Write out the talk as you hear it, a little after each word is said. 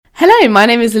Hello, my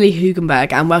name is Lily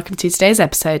Hugenberg and welcome to today's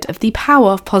episode of the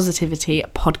Power of Positivity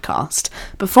podcast.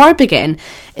 Before I begin,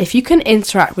 if you can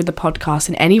interact with the podcast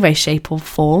in any way, shape or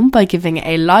form by giving it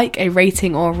a like, a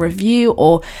rating or a review,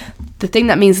 or the thing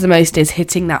that means the most is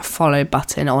hitting that follow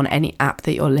button on any app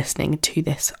that you're listening to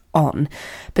this on,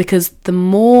 because the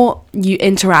more you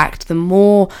interact, the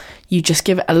more you just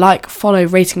give it a like, follow,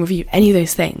 rating, review, any of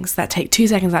those things that take 2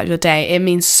 seconds out of your day. It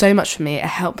means so much for me. It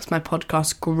helps my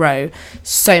podcast grow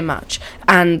so much.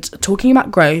 And talking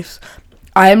about growth,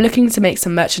 I am looking to make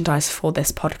some merchandise for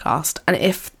this podcast, and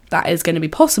if that is going to be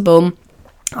possible,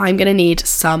 I'm going to need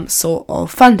some sort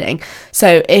of funding.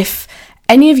 So if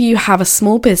any of you have a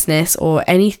small business or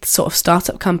any sort of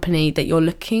startup company that you're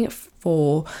looking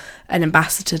for an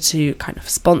ambassador to kind of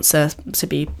sponsor, to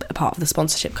be a part of the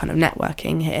sponsorship kind of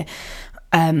networking here,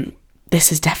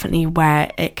 this is definitely where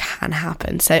it can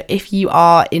happen. So if you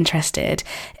are interested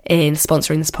in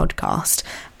sponsoring this podcast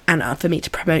and for me to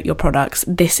promote your products,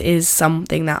 this is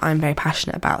something that I'm very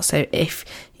passionate about. So if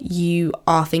you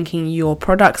are thinking your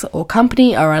products or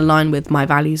company are aligned with my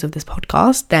values of this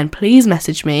podcast, then please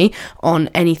message me on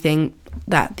anything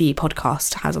that the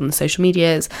podcast has on the social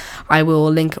medias. I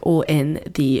will link all in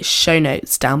the show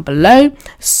notes down below,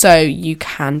 so you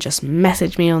can just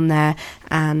message me on there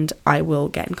and I will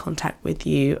get in contact with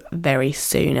you very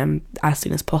soon and as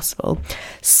soon as possible.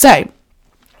 So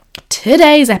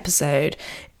today's episode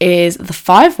is the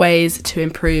 5 ways to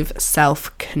improve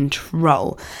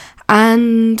self-control,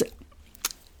 and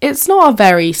it's not a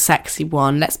very sexy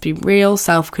one. Let's be real.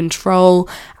 Self-control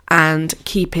and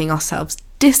keeping ourselves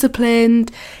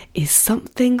disciplined is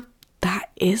something that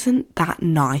isn't that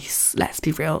nice. Let's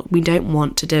be real. We don't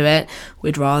want to do it.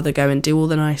 We'd rather go and do all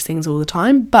the nice things all the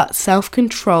time. But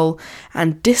self-control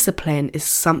and discipline is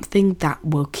something that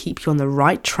will keep you on the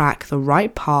right track, the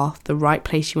right path, the right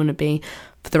place you want to be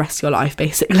for the rest of your life,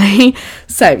 basically.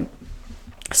 So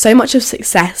much of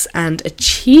success and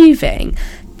achieving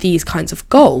these kinds of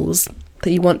goals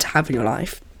that you want to have in your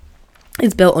life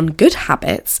is built on good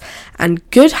habits, and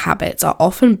good habits are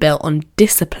often built on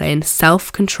discipline,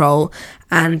 self-control,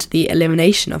 and the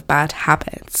elimination of bad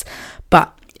habits.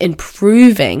 But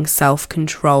improving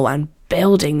self-control and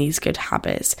building these good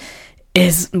habits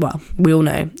is, well, we all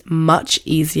know, much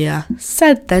easier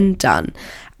said than done.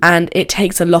 And it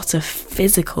takes a lot of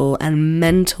physical and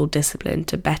mental discipline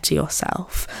to better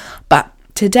yourself. But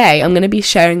today I'm going to be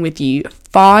sharing with you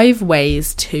 5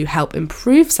 ways to help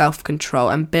improve self-control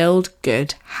and build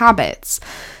good habits.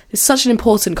 It's such an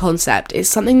important concept. It's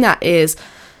something that is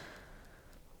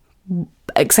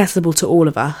accessible to all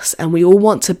of us, and we all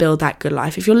want to build that good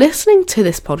life. If you're listening to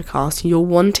this podcast, you're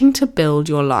wanting to build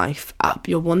your life up.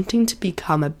 You're wanting to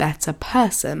become a better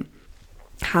person.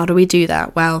 How do we do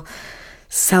that? Well,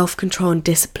 self-control and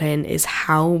discipline is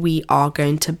how we are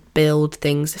going to build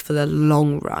things for the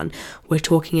long run. We're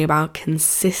talking about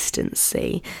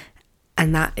consistency,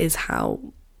 and that is how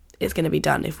it's going to be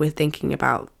done if we're thinking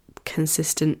about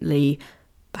consistently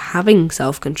having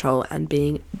self-control and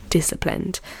being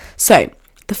disciplined. So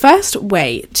the first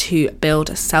way to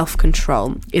build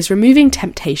self-control is removing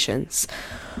temptations.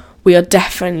 We are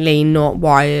definitely not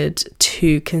wired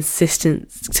to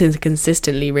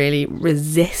consistently really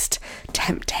resist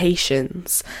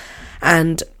temptations.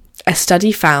 And a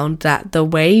study found that the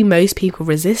way most people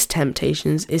resist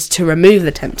temptations is to remove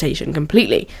the temptation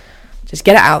completely. Just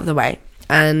get it out of the way.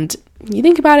 And you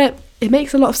think about it, it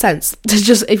makes a lot of sense. To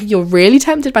just, if you're really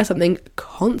tempted by something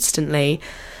constantly,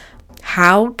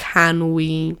 how can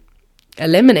we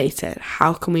eliminate it?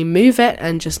 How can we move it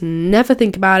and just never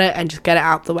think about it and just get it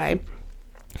out the way?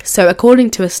 So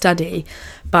according to a study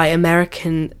by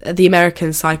the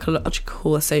American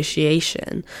Psychological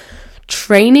Association,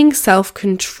 training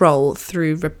self-control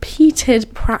through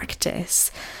repeated practice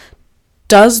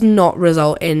does not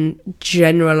result in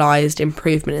generalized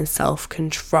improvement in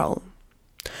self-control.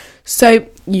 So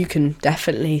you can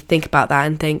definitely think about that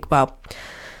and think, well,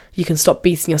 you can stop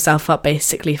beating yourself up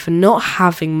basically for not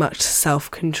having much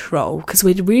self-control, because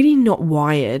we're really not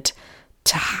wired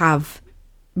to have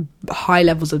high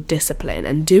levels of discipline,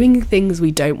 and doing things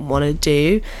we don't want to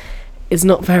do is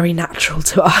not very natural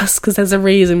to us, because there's a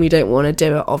reason we don't want to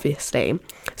do it, obviously.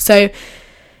 So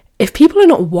if people are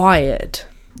not wired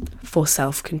for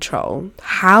self-control,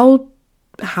 how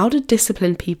do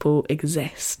disciplined people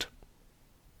exist?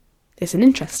 It's an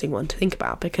interesting one to think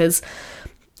about, because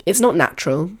it's not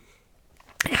natural.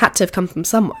 It had to have come from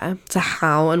somewhere. So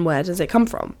how and where does it come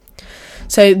from?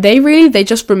 So they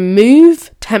just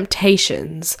remove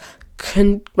temptations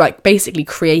basically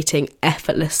creating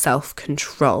effortless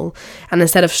self-control. And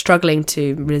instead of struggling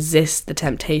to resist the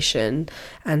temptation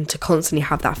and to constantly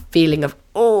have that feeling of,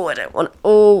 I don't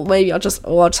want, maybe I'll just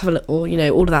have a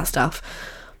little, all of that stuff,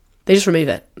 they just remove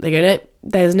it. They go, no,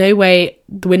 there's no way,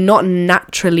 we're not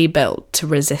naturally built to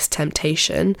resist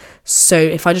temptation. So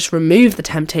if I just remove the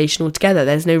temptation altogether,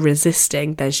 there's no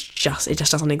resisting, it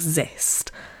just doesn't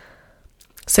exist.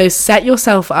 So set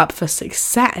yourself up for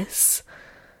success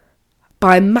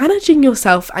by managing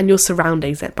yourself and your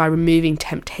surroundings, by removing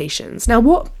temptations. Now,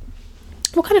 what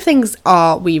kind of things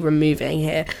are we removing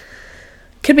here?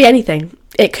 Could be anything.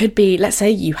 It could be, let's say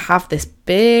you have this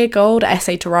big old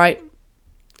essay to write.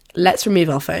 Let's remove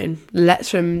our phone. Let's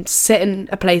sit in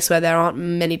a place where there aren't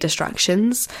many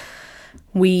distractions.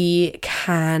 We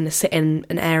can sit in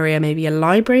an area, maybe a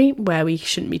library, where we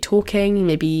shouldn't be talking.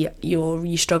 Maybe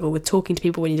you struggle with talking to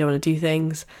people when you don't want to do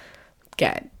things.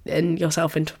 Get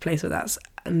yourself into a place where that's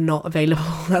not available.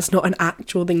 That's not an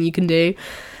actual thing you can do.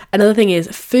 Another thing is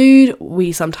food.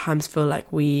 We sometimes feel like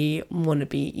we want to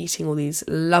be eating all these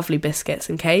lovely biscuits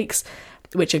and cakes,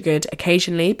 which are good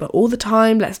occasionally, but all the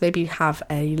time, let's maybe have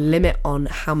a limit on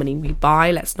how many we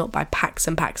buy. Let's not buy packs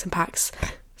and packs and packs.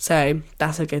 So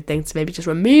that's a good thing, to maybe just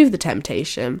remove the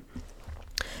temptation,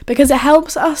 because it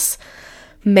helps us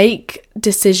make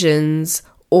decisions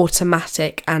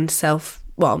automatic and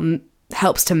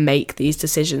helps to make these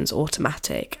decisions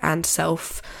automatic and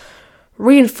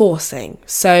self-reinforcing,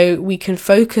 so we can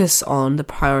focus on the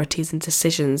priorities and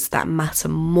decisions that matter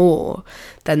more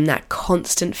than that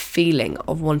constant feeling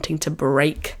of wanting to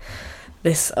break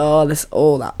that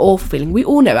awful feeling. We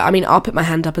all know it. I mean, I'll put my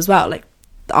hand up as well. Like,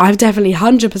 I've definitely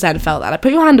 100% felt that.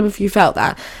 Put your hand up if you felt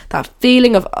that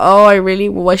feeling of, I really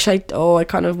wish I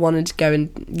kind of wanted to go and,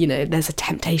 there's a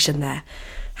temptation there.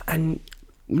 And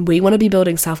we want to be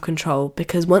building self-control,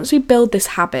 because once we build this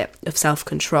habit of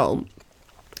self-control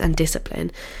and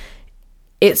discipline,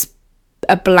 it's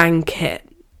a blanket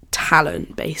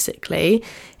talent, basically.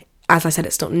 As I said,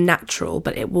 it's not natural,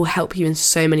 but it will help you in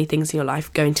so many things in your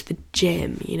life. Going to the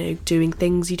gym, doing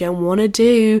things you don't want to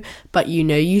do, but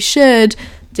you should.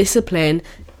 Discipline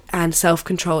and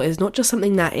self-control is not just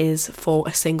something that is for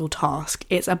a single task.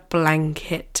 It's a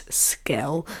blanket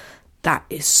skill that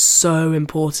is so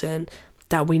important,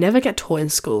 that we never get taught in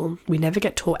school. We never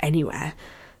get taught anywhere.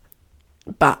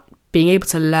 But being able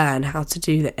to learn how to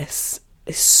do this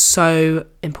is so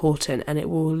important, and it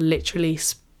will literally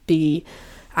be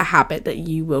a habit that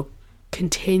you will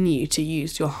continue to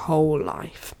use your whole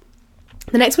life.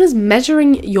 The next one is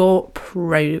measuring your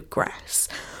progress.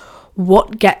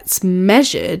 What gets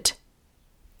measured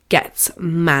gets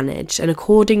managed. And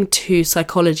according to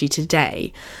Psychology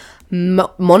Today,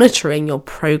 monitoring your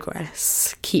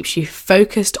progress keeps you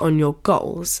focused on your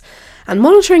goals. And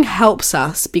monitoring helps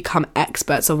us become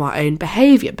experts of our own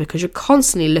behaviour, because you're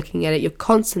constantly looking at it, you're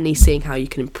constantly seeing how you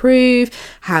can improve,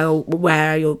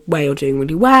 where you're doing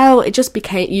really well.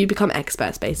 You become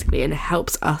experts, basically, and it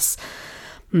helps us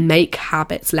make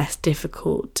habits less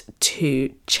difficult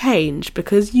to change,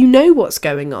 because you know what's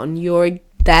going on. You're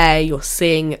there, you're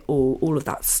seeing all of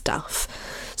that stuff.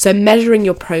 So measuring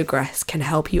your progress can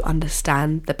help you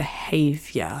understand the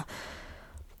behaviour.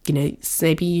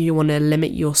 Maybe you want to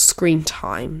limit your screen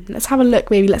time. Let's have a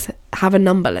look. Maybe let's have a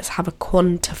number. Let's have a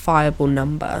quantifiable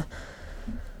number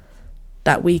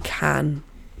that we can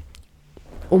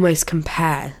almost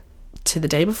compare to the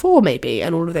day before, maybe,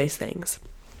 and all of those things.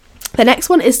 The next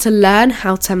one is to learn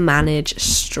how to manage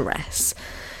stress.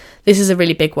 This is a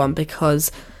really big one,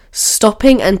 because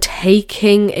stopping and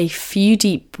taking a few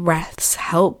deep breaths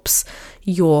helps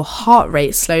your heart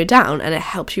rate slow down, and it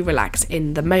helps you relax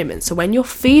in the moment. So when you're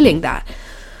feeling that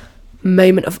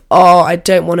moment of, I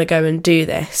don't want to go and do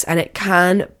this, and it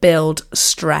can build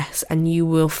stress, and you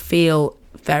will feel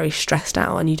very stressed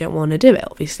out and you don't want to do it.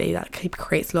 Obviously, that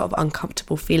creates a lot of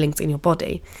uncomfortable feelings in your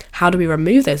body. How do we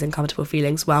remove those uncomfortable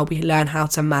feelings? Well, we learn how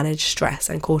to manage stress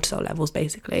and cortisol levels,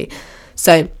 basically.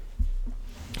 So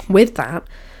with that,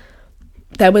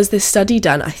 there was this study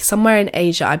done somewhere in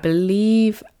Asia, I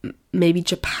believe maybe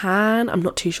Japan, I'm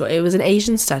not too sure. It was an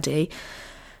Asian study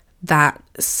that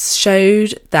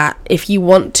showed that if you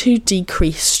want to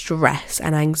decrease stress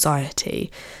and anxiety,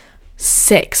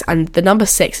 6, and the number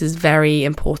 6 is very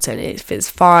important. If it's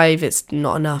 5, it's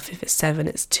not enough. If it's 7,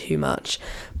 it's too much.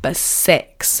 But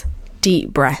 6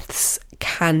 deep breaths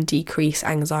can decrease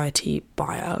anxiety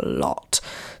by a lot.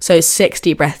 So 6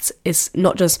 deep breaths is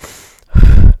not just...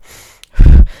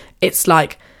 It's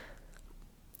like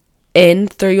in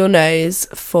through your nose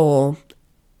for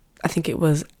I think it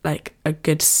was like a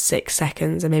good 6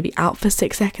 seconds and maybe out for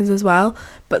 6 seconds as well.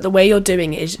 But the way you're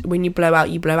doing it is when you blow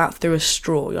out through a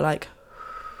straw. You're like,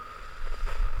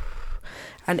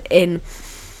 and in,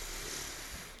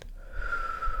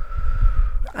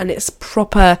 and it's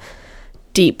proper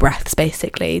deep breaths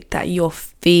basically that you're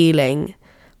feeling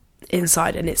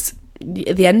inside. And it's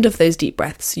at the end of those deep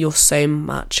breaths, you're so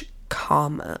much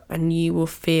calmer, and you will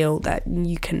feel that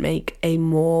you can make a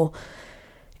more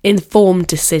informed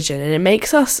decision. And it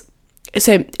makes us,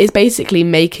 so it's basically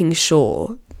making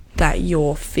sure that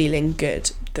you're feeling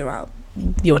good throughout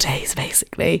your days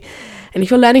basically. And if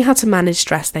you're learning how to manage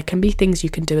stress, there can be things you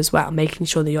can do as well, making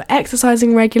sure that you're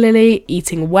exercising regularly,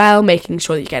 eating well, making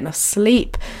sure that you get enough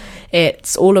sleep.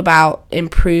 It's all about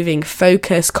improving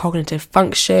focus, cognitive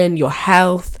function, your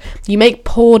health. You make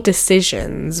poor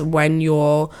decisions when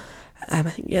your I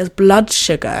think your blood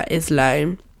sugar is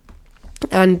low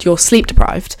and you're sleep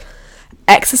deprived.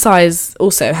 Exercise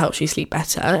also helps you sleep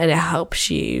better, and it helps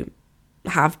you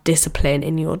have discipline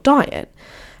in your diet.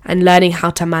 And learning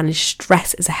how to manage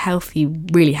stress is a healthy,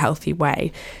 really healthy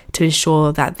way to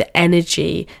ensure that the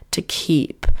energy to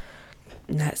keep,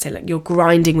 let's say, like you're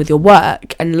grinding with your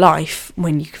work and life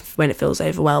when it feels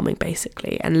overwhelming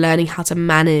basically. And learning how to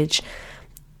manage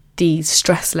these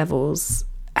stress levels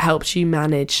helps you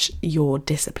manage your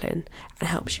discipline and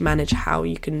helps you manage how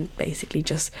you can basically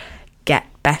just get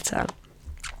better.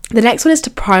 The next one is to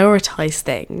prioritize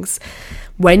things.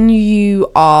 When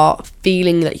you are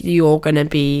feeling that you're going to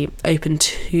be open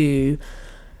to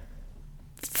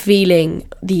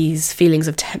feeling these feelings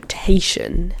of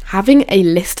temptation, having a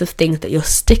list of things that you're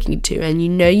sticking to and you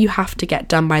know you have to get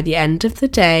done by the end of the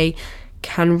day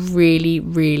can really,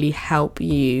 really help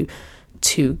you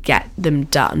to get them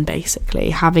done. Basically,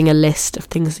 having a list of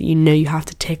things that you know you have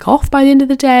to tick off by the end of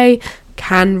the day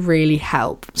can really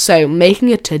help. So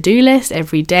making a to-do list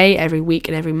every day, every week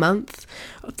and every month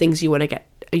of things you want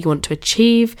to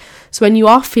achieve. So when you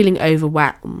are feeling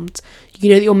overwhelmed, you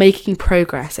know that you're making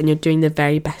progress and you're doing the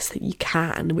very best that you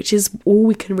can, which is all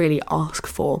we can really ask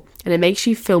for. And it makes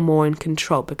you feel more in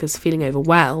control, because feeling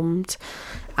overwhelmed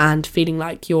and feeling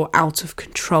like you're out of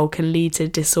control can lead to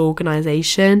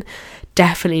disorganization,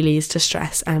 definitely leads to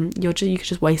stress, and you could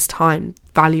just waste time,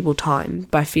 valuable time,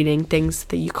 by feeling things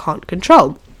that you can't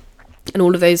control. And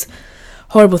all of those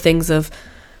horrible things of,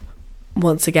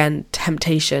 once again,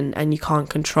 temptation, and you can't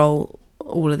control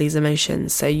all of these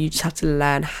emotions. So you just have to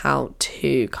learn how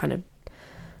to kind of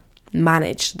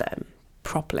manage them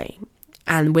properly.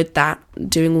 And with that,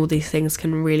 doing all these things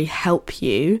can really help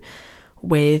you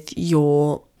with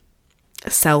your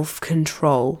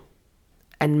self-control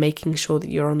and making sure that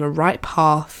you're on the right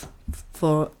path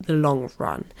for the long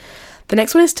run. The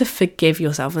next one is to forgive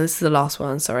yourself, and this is the last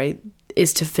one,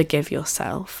 is to forgive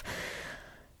yourself.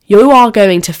 You are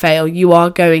going to fail. You are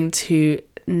going to,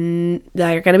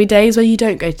 there are going to be days where you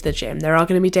don't go to the gym. There are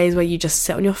going to be days where you just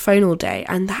sit on your phone all day,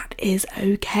 and that is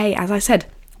okay. As I said,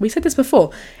 we said this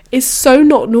before, it's so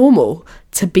not normal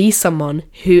to be someone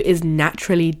who is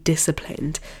naturally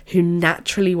disciplined, who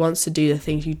naturally wants to do the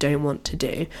things you don't want to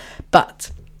do.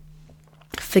 But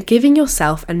forgiving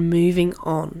yourself and moving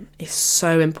on is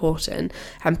so important,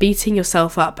 and beating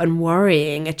yourself up and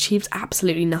worrying achieves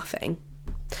absolutely nothing.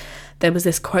 There was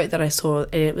this quote that I saw,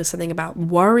 and it was something about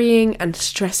worrying and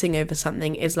stressing over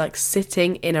something is like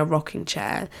sitting in a rocking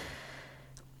chair.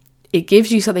 It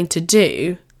gives you something to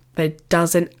do, but it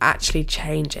doesn't actually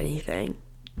change anything.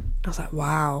 I was like,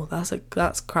 wow,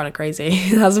 that's kind of crazy.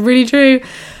 That's really true,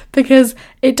 because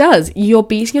it does. You're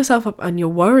beating yourself up and you're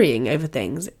worrying over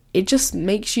things. It just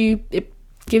makes you, it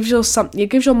gives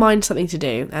your mind something to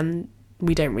do, and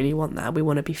we don't really want that. We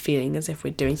want to be feeling as if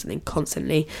we're doing something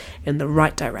constantly in the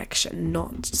right direction,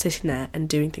 not sitting there and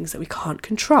doing things that we can't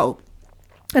control.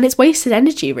 And it's wasted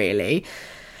energy, really.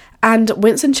 And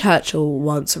Winston Churchill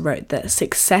once wrote that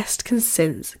success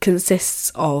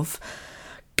consists of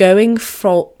going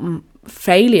from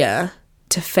failure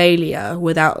to failure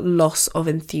without loss of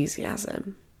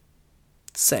enthusiasm.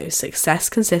 So success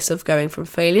consists of going from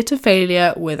failure to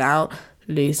failure without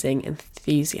losing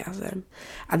enthusiasm.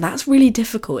 And that's really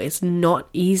difficult. It's not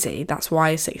easy. That's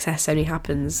why success only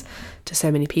happens to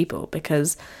so many people,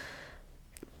 because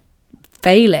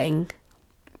failing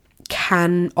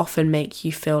can often make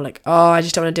you feel like, oh, I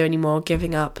just don't want to do anymore,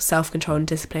 giving up, self-control and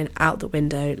discipline out the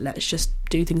window. Let's just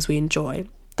do things we enjoy.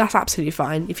 That's absolutely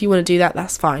fine. If you want to do that,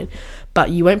 that's fine.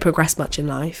 But you won't progress much in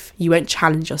life. You won't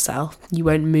challenge yourself. You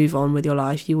won't move on with your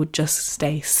life. You will just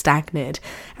stay stagnant,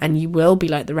 and you will be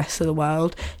like the rest of the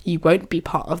world. You won't be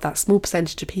part of that small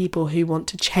percentage of people who want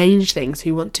to change things,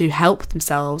 who want to help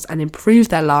themselves and improve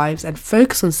their lives and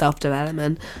focus on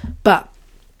self-development. But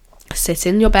sit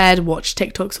in your bed, watch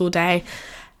TikToks all day.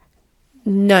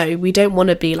 No, we don't want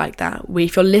to be like that.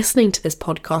 If you're listening to this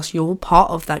podcast, you're part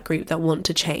of that group that want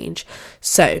to change.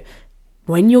 So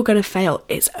when you're going to fail,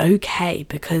 it's okay,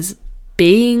 because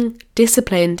being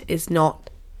disciplined is not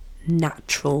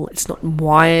natural. It's not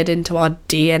wired into our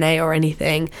DNA or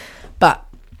anything, but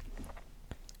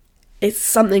it's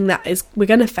something that we're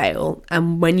going to fail.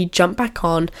 And when you jump back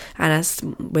on, and as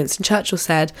Winston Churchill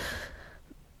said,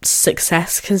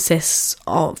 success consists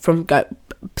of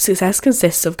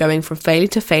going from failure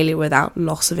to failure without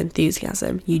loss of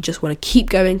enthusiasm. You just want to keep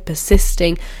going,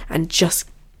 persisting, and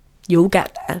you'll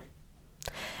get there.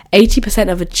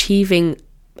 80% of achieving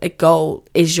a goal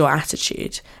is your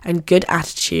attitude, and good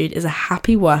attitude is a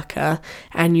happy worker,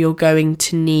 and you're going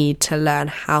to need to learn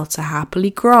how to happily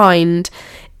grind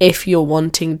if you're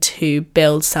wanting to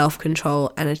build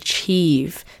self-control and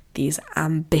achieve these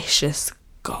ambitious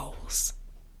goals.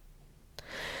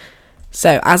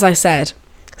 So, as I said,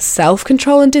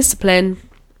 self-control and discipline,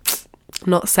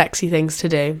 not sexy things to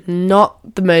do,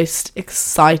 not the most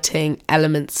exciting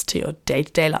elements to your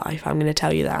day-to-day life, I'm going to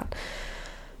tell you that.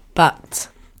 But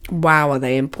wow, are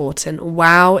they important?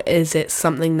 Wow, is it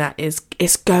something that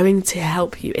it's going to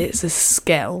help you? It's a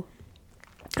skill.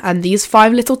 And these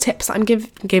 5 little tips I'm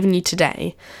giving you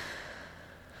today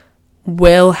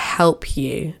will help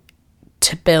you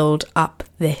to build up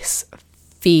this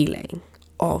feeling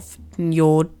of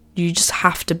you just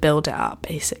have to build it up,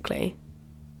 basically.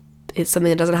 It's something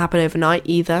that doesn't happen overnight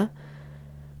either,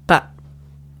 but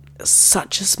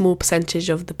such a small percentage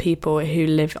of the people who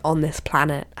live on this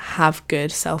planet have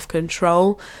good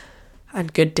self-control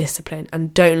and good discipline,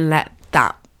 and don't let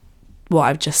that, what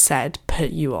I've just said,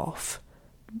 put you off.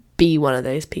 Be one of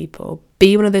those people.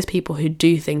 Be one of those people who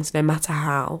do things no matter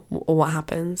how or what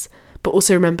happens. But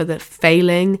also remember that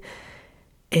failing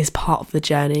is part of the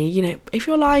journey. You know, if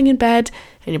you're lying in bed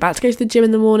and you're about to go to the gym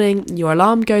in the morning, your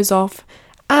alarm goes off,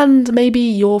 and maybe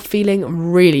you're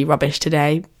feeling really rubbish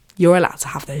today, you're allowed to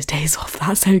have those days off.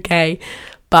 That's okay.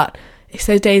 But it's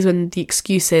those days when the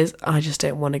excuse is, I just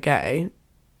don't want to go.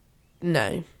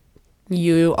 No.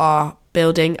 You are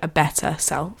building a better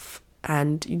self,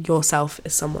 and yourself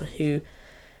is someone who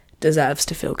deserves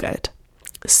to feel good.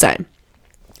 So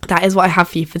that is what I have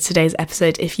for you for today's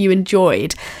episode. If you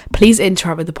enjoyed, please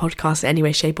interact with the podcast in any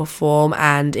way, shape or form.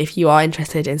 And if you are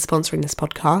interested in sponsoring this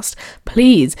podcast,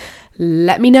 please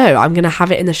let me know. I'm going to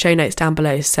have it in the show notes down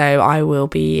below, so I will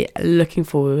be looking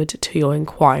forward to your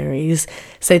inquiries.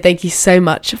 So thank you so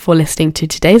much for listening to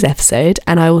today's episode,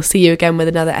 and I will see you again with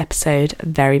another episode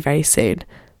very, very soon.